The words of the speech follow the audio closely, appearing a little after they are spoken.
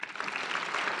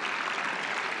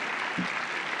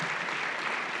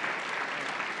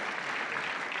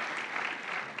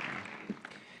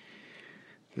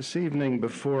This evening,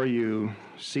 before you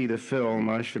see the film,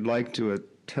 I should like to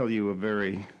tell you a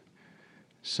very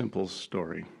simple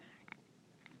story.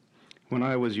 When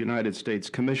I was United States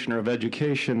Commissioner of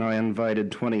Education, I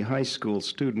invited 20 high school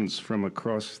students from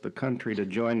across the country to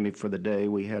join me for the day.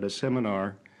 We had a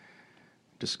seminar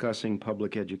discussing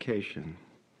public education.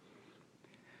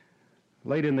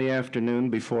 Late in the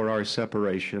afternoon, before our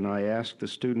separation, I asked the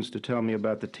students to tell me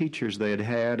about the teachers they had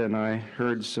had, and I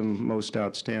heard some most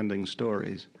outstanding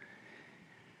stories.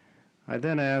 I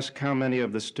then asked how many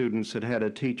of the students had had a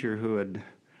teacher who had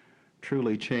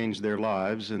truly changed their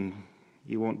lives, and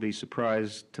you won't be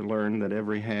surprised to learn that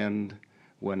every hand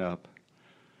went up.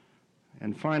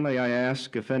 And finally, I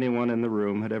asked if anyone in the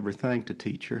room had ever thanked a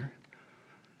teacher,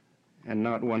 and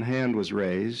not one hand was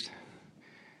raised.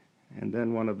 And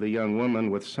then one of the young women,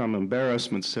 with some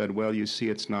embarrassment, said, "Well, you see,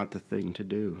 it's not the thing to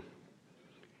do."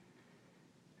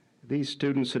 These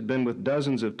students had been with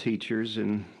dozens of teachers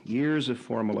in years of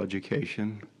formal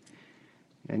education,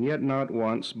 and yet not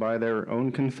once, by their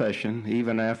own confession,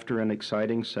 even after an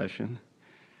exciting session,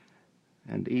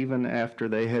 and even after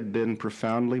they had been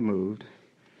profoundly moved,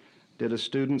 did a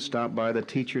student stop by the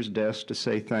teacher's desk to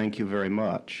say thank you very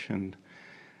much. And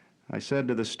I said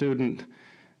to the student,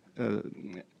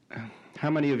 how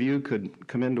many of you could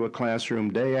come into a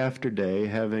classroom day after day,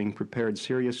 having prepared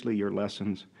seriously your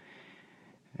lessons,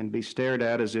 and be stared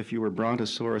at as if you were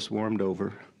Brontosaurus warmed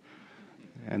over,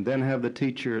 and then have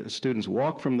the students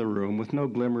walk from the room with no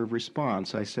glimmer of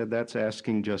response? I said, that's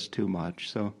asking just too much.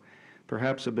 So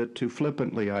perhaps a bit too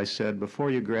flippantly, I said,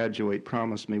 before you graduate,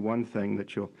 promise me one thing,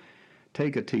 that you'll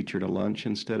take a teacher to lunch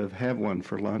instead of have one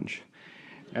for lunch.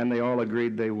 And they all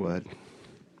agreed they would.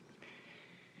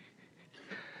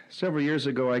 Several years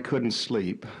ago, I couldn't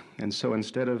sleep, and so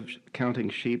instead of counting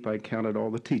sheep, I counted all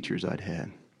the teachers I'd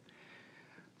had.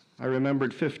 I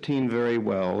remembered 15 very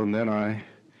well, and then I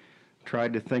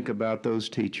tried to think about those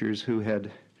teachers who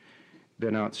had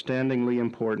been outstandingly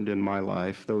important in my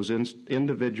life, those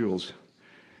individuals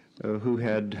who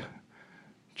had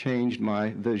changed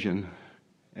my vision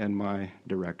and my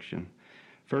direction.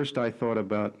 First, I thought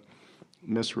about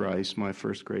Miss Rice, my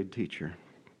first grade teacher.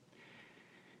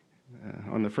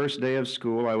 On the first day of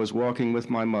school, I was walking with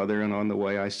my mother, and on the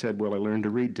way I said, "Will I learn to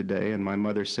read today?" And my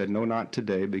mother said, "No, not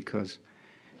today, because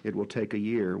it will take a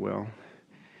year." Well,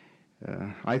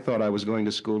 I thought I was going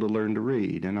to school to learn to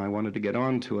read, and I wanted to get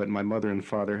on to it. My mother and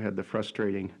father had the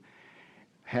frustrating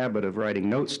habit of writing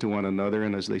notes to one another,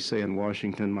 and as they say in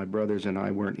Washington, my brothers and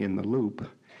I weren't in the loop.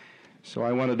 So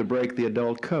I wanted to break the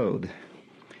adult code.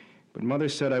 But Mother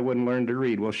said I wouldn't learn to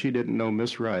read. Well, she didn't know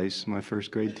Miss Rice, my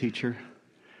first grade teacher.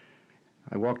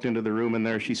 I walked into the room, and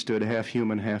there she stood, half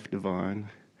human, half divine.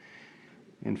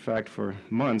 In fact, for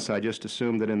months, I just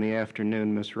assumed that in the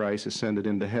afternoon, Miss Rice ascended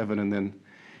into heaven, and then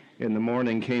in the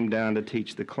morning came down to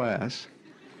teach the class.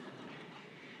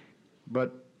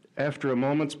 But after a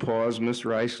moment's pause, Miss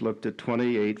Rice looked at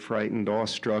 28 frightened,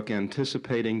 awestruck,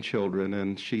 anticipating children,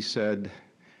 and she said,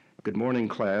 "Good morning,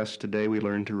 class. Today we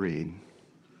learn to read."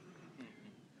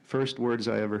 First words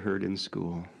I ever heard in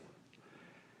school.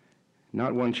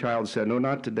 Not one child said, "No,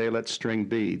 not today, let's string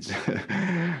beads."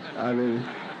 I mean,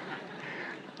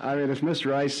 if Miss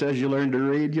Rice says you learn to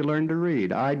read, you learn to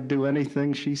read. I'd do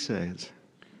anything she says.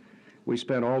 We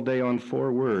spent all day on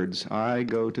 4 words. I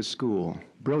go to school.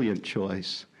 Brilliant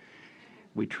choice.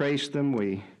 We traced them,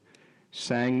 we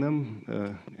sang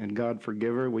them, and God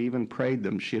forgive her, we even prayed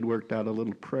them. She had worked out a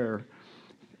little prayer.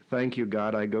 "Thank you,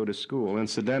 God, I go to school."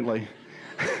 Incidentally,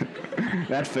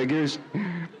 that figures.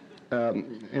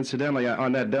 Incidentally,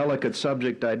 on that delicate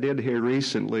subject, I did hear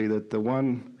recently that the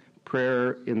one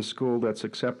prayer in school that's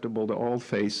acceptable to all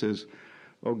faces,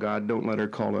 "Oh God, don't let her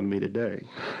call on me today."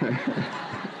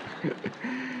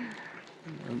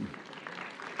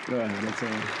 That's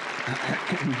all.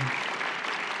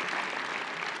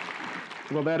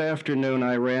 Well, that afternoon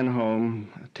I ran home,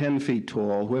 10 feet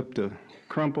tall, whipped a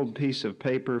crumpled piece of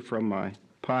paper from my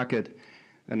pocket,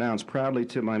 announced proudly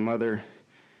to my mother,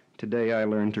 "Today I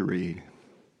learned to read."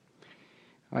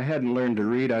 I hadn't learned to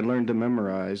read, I'd learned to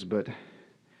memorize, but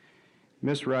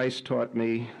Miss Rice taught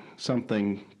me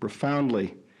something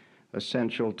profoundly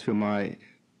essential to my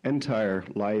entire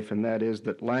life, and that is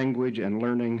that language and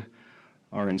learning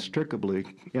are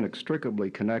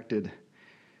inextricably connected.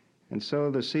 And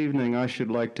so this evening I should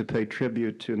like to pay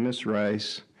tribute to Miss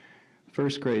Rice,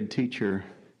 first grade teacher,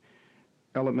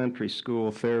 elementary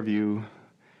school, Fairview,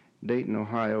 Dayton,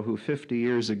 Ohio, who 50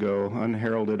 years ago,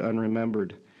 unheralded,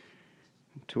 unremembered,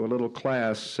 to a little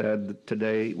class said that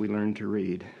today we learn to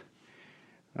read.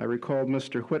 I recalled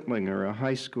Mr. Whitlinger, a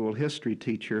high school history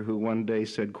teacher, who one day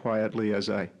said quietly as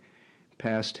I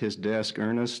past his desk,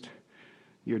 "Ernest,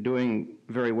 you're doing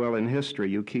very well in history.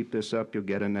 You keep this up, you'll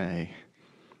get an A."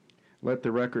 Let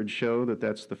the record show that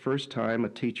that's the first time a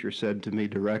teacher said to me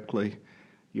directly,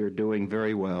 "You're doing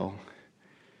very well."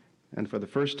 And for the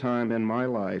first time in my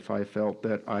life, I felt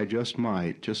that I just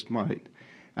might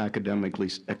academically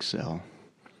excel.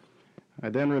 I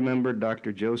then remembered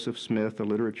Dr. Joseph Smith, a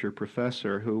literature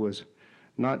professor, who was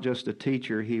not just a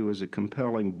teacher, he was a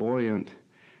compelling, buoyant,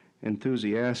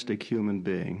 enthusiastic human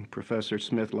being. Professor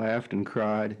Smith laughed and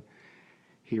cried.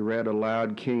 He read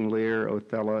aloud King Lear,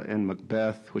 Othello, and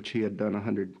Macbeth, which he had done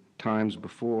 100 times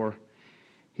before.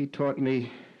 He taught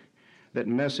me that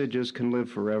messages can live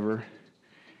forever.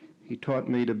 He taught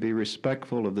me to be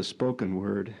respectful of the spoken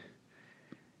word.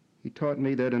 He taught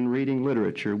me that in reading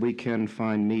literature, we can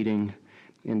find meaning,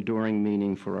 enduring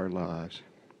meaning for our lives.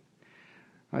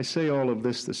 I say all of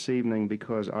this evening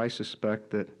because I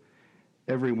suspect that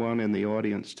everyone in the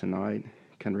audience tonight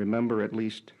can remember at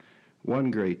least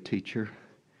one great teacher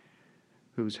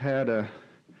who's had a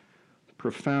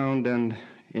profound and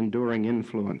enduring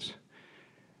influence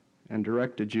and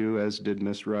directed you, as did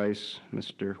Miss Rice,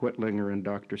 Mr. Whitlinger, and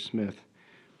Dr. Smith.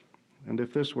 And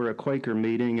if this were a Quaker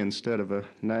meeting instead of a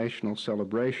national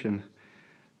celebration,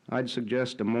 I'd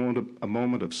suggest a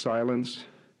moment of silence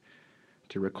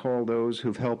to recall those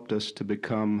who've helped us to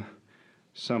become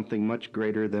something much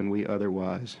greater than we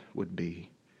otherwise would be.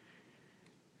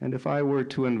 And if I were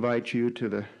to invite you to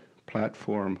the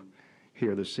platform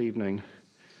here this evening,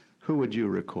 who would you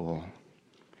recall?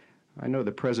 I know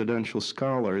the presidential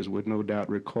scholars would no doubt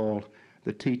recall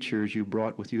the teachers you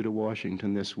brought with you to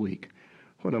Washington this week.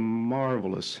 What a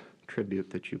marvelous tribute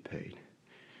that you paid.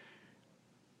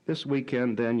 This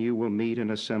weekend, then, you will meet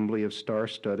an assembly of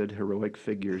star-studded heroic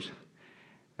figures,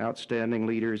 outstanding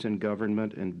leaders in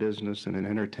government and business and in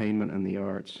entertainment and the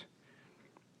arts.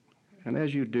 And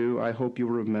as you do, I hope you'll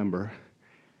remember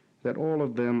that all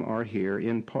of them are here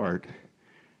in part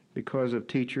because of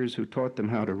teachers who taught them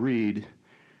how to read,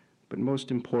 but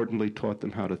most importantly taught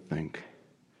them how to think.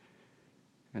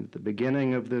 And at the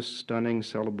beginning of this stunning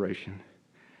celebration,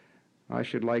 I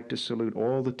should like to salute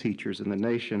all the teachers in the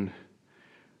nation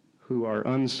who are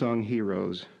unsung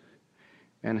heroes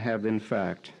and have, in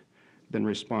fact, been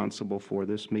responsible for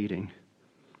this meeting.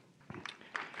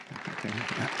 Okay.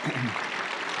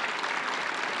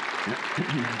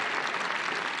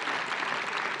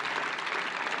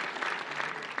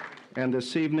 And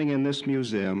this evening in this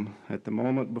museum, at the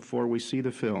moment before we see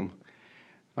the film,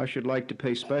 I should like to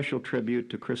pay special tribute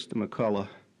to Krista McCullough,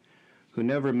 who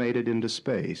never made it into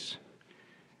space,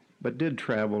 but did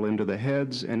travel into the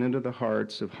heads and into the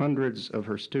hearts of hundreds of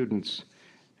her students,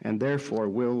 and therefore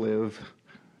will live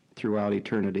throughout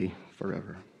eternity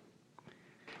forever.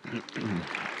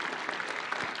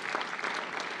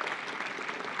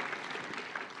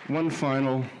 One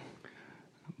final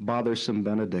bothersome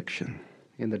benediction.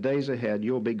 In the days ahead,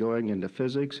 you'll be going into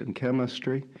physics and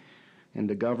chemistry,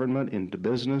 into government, into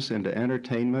business, into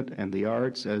entertainment and the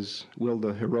arts, as will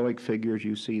the heroic figures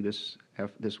you see this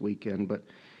weekend. But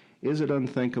is it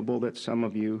unthinkable that some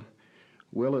of you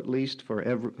will, at least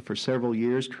for several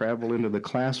years, travel into the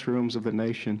classrooms of the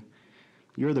nation?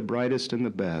 You're the brightest and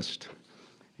the best,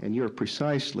 and you're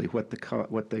precisely what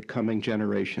the coming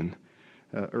generation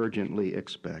urgently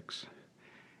expects.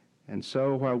 And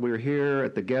so while we're here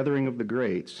at the gathering of the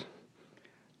greats,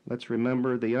 let's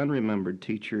remember the unremembered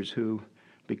teachers who,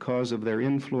 because of their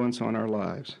influence on our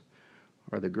lives,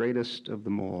 are the greatest of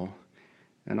them all.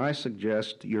 And I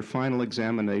suggest your final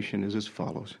examination is as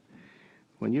follows.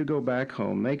 When you go back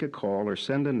home, make a call or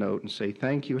send a note and say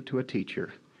thank you to a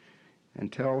teacher,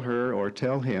 and tell her or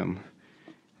tell him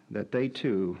that they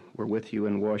too were with you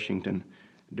in Washington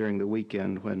during the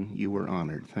weekend when you were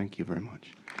honored. Thank you very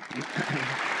much.